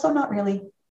 but also not really.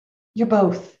 You're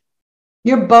both.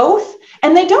 You're both,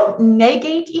 and they don't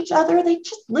negate each other. They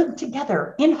just live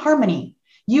together in harmony.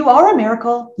 You are a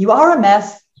miracle. You are a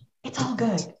mess. It's all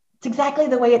good. It's exactly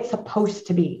the way it's supposed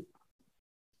to be.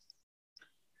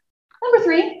 Number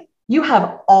three, you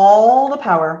have all the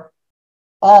power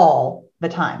all the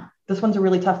time. This one's a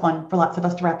really tough one for lots of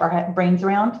us to wrap our brains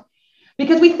around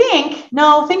because we think,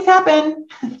 no, things happen,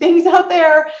 things out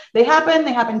there, they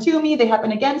happen to me, they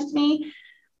happen against me.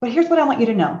 But here's what I want you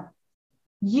to know.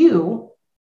 You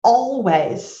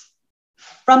always,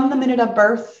 from the minute of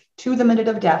birth to the minute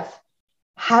of death,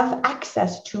 have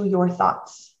access to your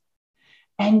thoughts.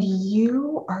 And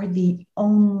you are the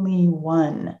only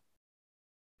one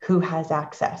who has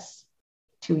access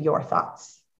to your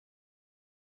thoughts.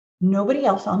 Nobody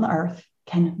else on the earth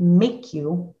can make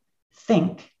you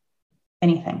think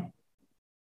anything.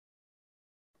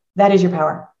 That is your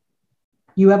power.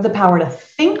 You have the power to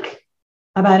think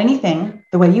about anything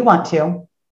the way you want to,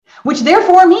 which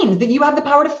therefore means that you have the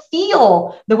power to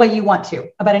feel the way you want to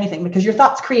about anything, because your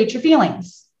thoughts create your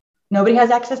feelings. Nobody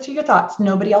has access to your thoughts.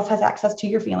 Nobody else has access to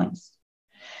your feelings.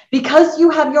 Because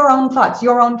you have your own thoughts,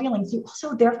 your own feelings, you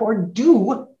also therefore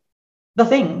do the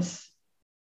things.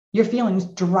 Your feelings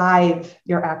drive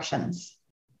your actions,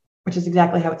 which is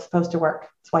exactly how it's supposed to work.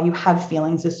 That's why you have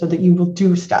feelings, is so that you will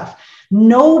do stuff.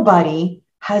 Nobody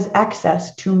has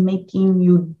access to making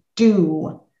you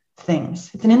do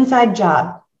things. It's an inside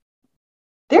job.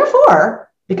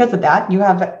 Therefore, because of that,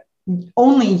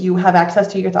 only you have access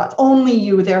to your thoughts. Only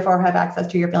you, therefore, have access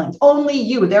to your feelings. Only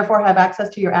you, therefore, have access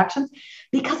to your actions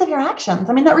because of your actions.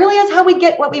 I mean, that really is how we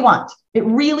get what we want. It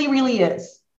really, really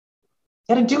is.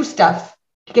 You got to do stuff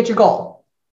to get your goal.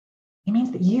 It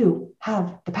means that you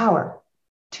have the power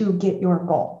to get your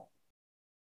goal.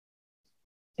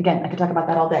 Again, I could talk about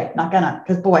that all day. Not gonna,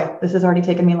 because boy, this has already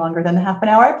taken me longer than the half an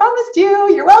hour I promised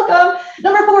you. You're welcome.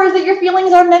 Number 4 is that your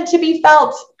feelings are meant to be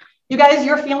felt. You guys,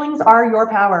 your feelings are your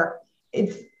power.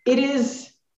 It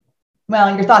is,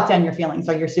 well, your thoughts and your feelings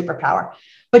are your superpower.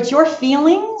 But your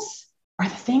feelings are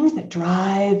the things that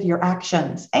drive your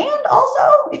actions. And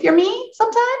also, if you're me,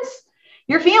 sometimes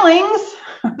your feelings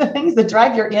are the things that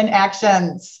drive your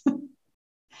inactions.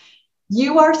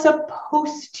 You are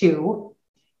supposed to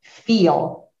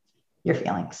feel your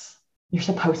feelings. You're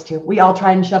supposed to. We all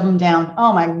try and shove them down.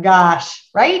 Oh my gosh,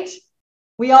 right?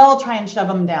 We all try and shove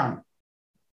them down.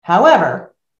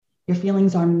 However, your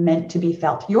feelings are meant to be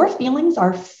felt. Your feelings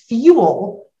are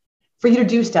fuel for you to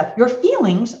do stuff. Your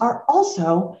feelings are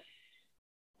also,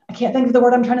 I can't think of the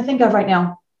word I'm trying to think of right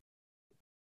now.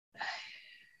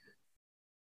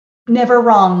 Never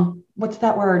wrong. What's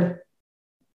that word?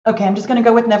 Okay, I'm just going to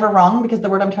go with never wrong because the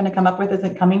word I'm trying to come up with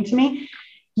isn't coming to me.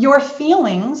 Your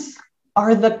feelings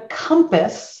are the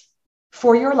compass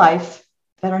for your life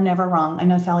that are never wrong. I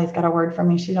know Sally's got a word for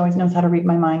me. She always knows how to read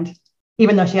my mind,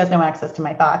 even though she has no access to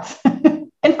my thoughts.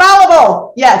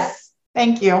 Infallible. Yes.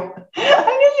 Thank you.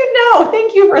 I knew you'd know.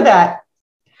 Thank you for that.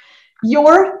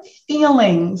 Your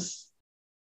feelings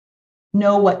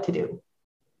know what to do.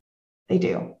 They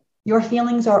do. Your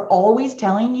feelings are always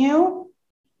telling you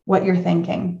what you're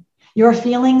thinking. Your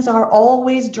feelings are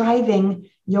always driving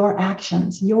your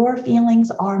actions. Your feelings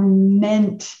are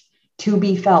meant to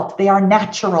be felt. They are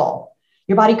natural.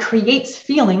 Your body creates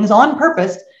feelings on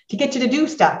purpose to get you to do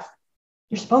stuff.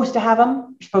 You're supposed to have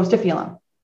them. You're supposed to feel them.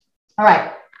 All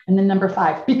right. And then number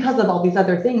 5, because of all these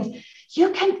other things,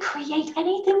 you can create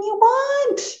anything you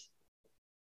want.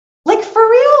 Like for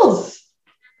reals.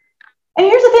 And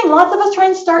here's the thing, lots of us try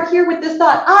and start here with this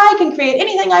thought, I can create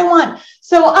anything I want.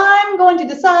 So I'm going to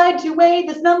decide to weigh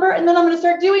this number and then I'm going to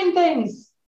start doing things.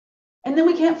 And then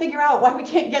we can't figure out why we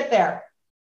can't get there.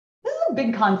 This is a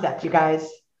big concept, you guys.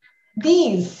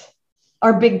 These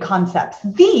are big concepts.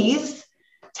 These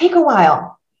take a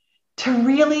while to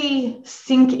really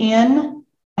sink in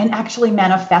and actually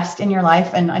manifest in your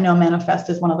life. And I know manifest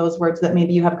is one of those words that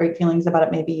maybe you have great feelings about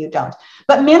it, maybe you don't.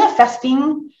 But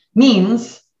manifesting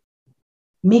means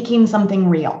making something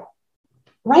real.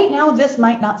 Right now, this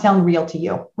might not sound real to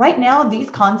you. Right now, these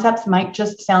concepts might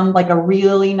just sound like a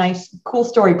really nice, cool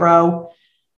story, bro.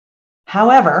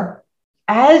 However,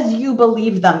 as you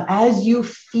believe them, as you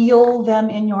feel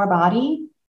them in your body,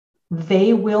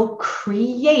 they will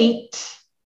create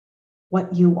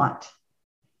what you want.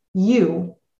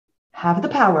 You have the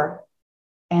power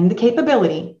and the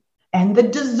capability and the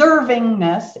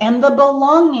deservingness and the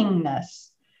belongingness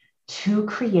to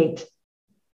create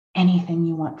anything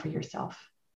you want for yourself.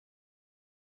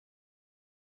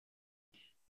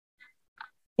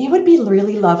 It would be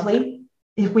really lovely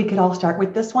if we could all start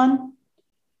with this one,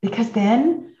 because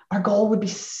then our goal would be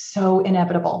so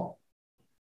inevitable.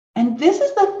 And this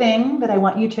is the thing that I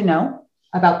want you to know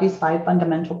about these 5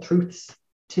 fundamental truths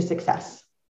to success,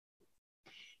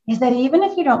 is that even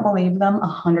if you don't believe them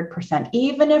 100%,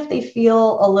 even if they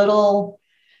feel a little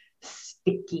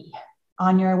sticky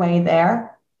on your way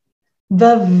there,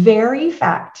 the very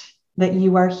fact that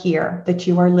you are here, that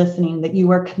you are listening, that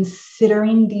you are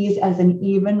considering these as an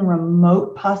even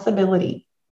remote possibility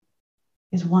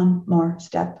is one more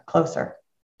step closer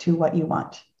to what you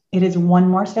want. It is one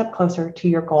more step closer to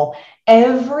your goal.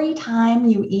 Every time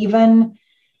you even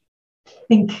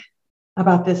think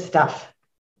about this stuff,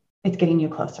 it's getting you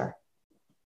closer.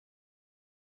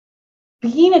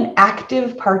 Being an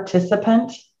active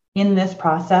participant in this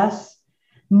process,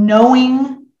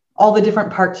 knowing all the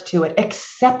different parts to it,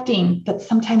 accepting that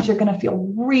sometimes you're going to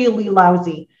feel really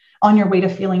lousy on your way to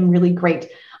feeling really great,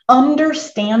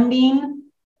 understanding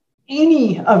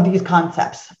any of these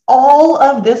concepts, all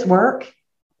of this work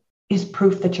is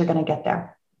proof that you're going to get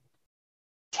there.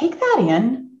 Take that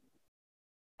in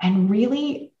and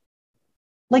really,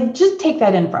 just take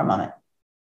that in for a moment.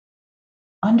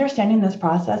 Understanding this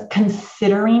process,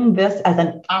 considering this as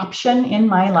an option in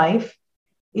my life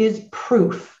is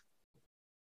proof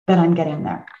that I'm getting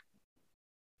there.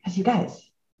 Because you guys,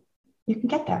 you can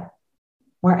get there.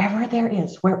 Wherever there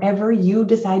is, wherever you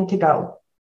decide to go.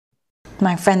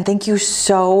 My friend, thank you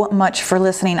so much for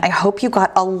listening. I hope you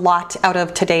got a lot out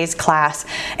of today's class.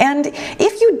 And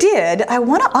if you did, I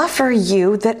want to offer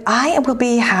you that I will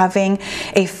be having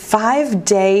a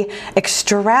 5-day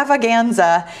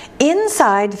extravaganza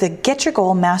inside the Get Your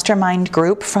Goal Mastermind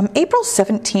group from April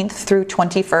 17th through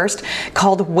 21st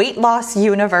called Weight Loss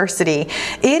University.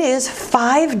 It is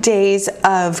 5 days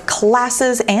of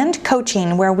classes and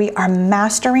coaching where we are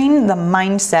mastering the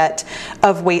mindset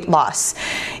of weight loss.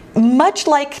 Much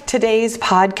like today's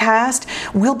podcast,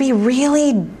 we'll be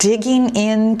really digging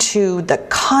into the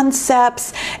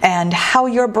concepts and how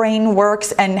your brain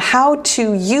works and how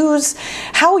to use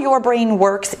how your brain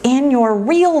works in your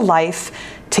real life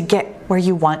to get where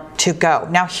you want to go.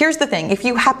 Now, here's the thing. If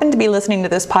you happen to be listening to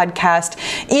this podcast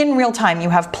in real time, you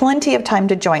have plenty of time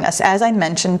to join us. As I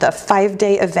mentioned, the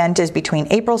 5-day event is between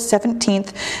April 17th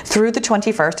through the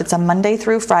 21st. It's a Monday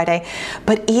through Friday.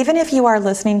 But even if you are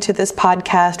listening to this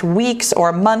podcast weeks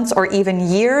or months or even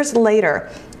years later,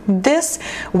 this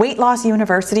Weight Loss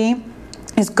University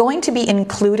is going to be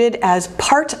included as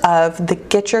part of the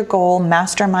Get Your Goal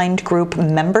Mastermind Group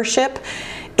membership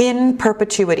in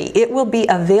perpetuity. It will be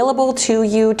available to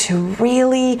you to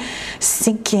really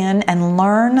sink in and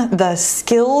learn the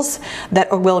skills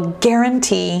that will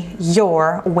guarantee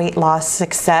your weight loss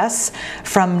success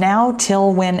from now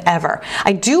till whenever.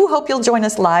 I do hope you'll join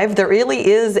us live. There really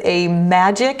is a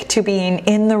magic to being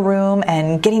in the room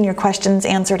and getting your questions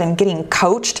answered and getting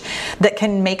coached that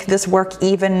can make this work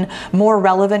even more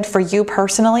relevant for you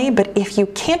personally. But if you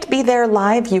can't be there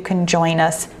live, you can join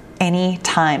us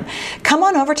anytime. Come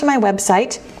on over to my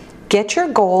website,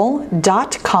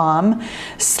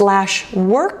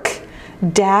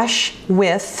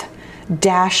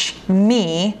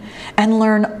 getyourgoal.com/work-with-me and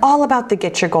learn all about the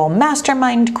Get Your Goal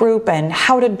Mastermind group and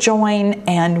how to join,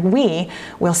 and we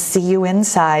will see you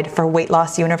inside for Weight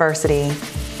Loss University.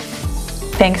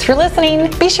 Thanks for listening.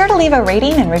 Be sure to leave a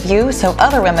rating and review so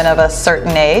other women of a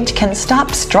certain age can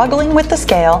stop struggling with the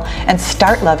scale and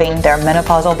start loving their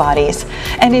menopausal bodies.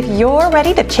 And if you're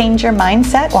ready to change your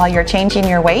mindset while you're changing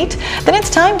your weight, then it's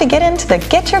time to get into the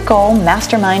Get Your Goal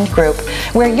Mastermind group,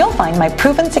 where you'll find my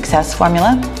proven success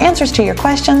formula, answers to your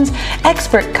questions,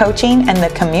 expert coaching, and the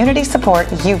community support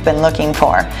you've been looking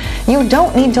for. You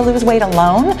don't need to lose weight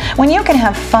alone when you can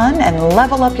have fun and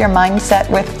level up your mindset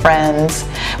with friends.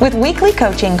 With weekly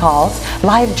coaching calls,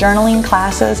 live journaling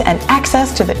classes, and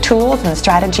access to the tools and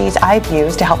strategies I've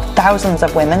used to help thousands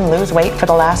of women lose weight for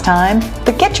the last time,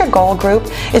 the Get Your Goal group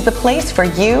is the place for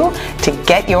you to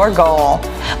get your goal.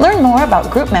 Learn more about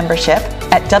group membership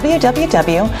at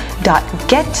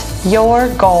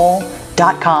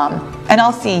www.getyourgoal.com, and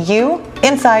I'll see you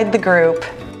inside the group.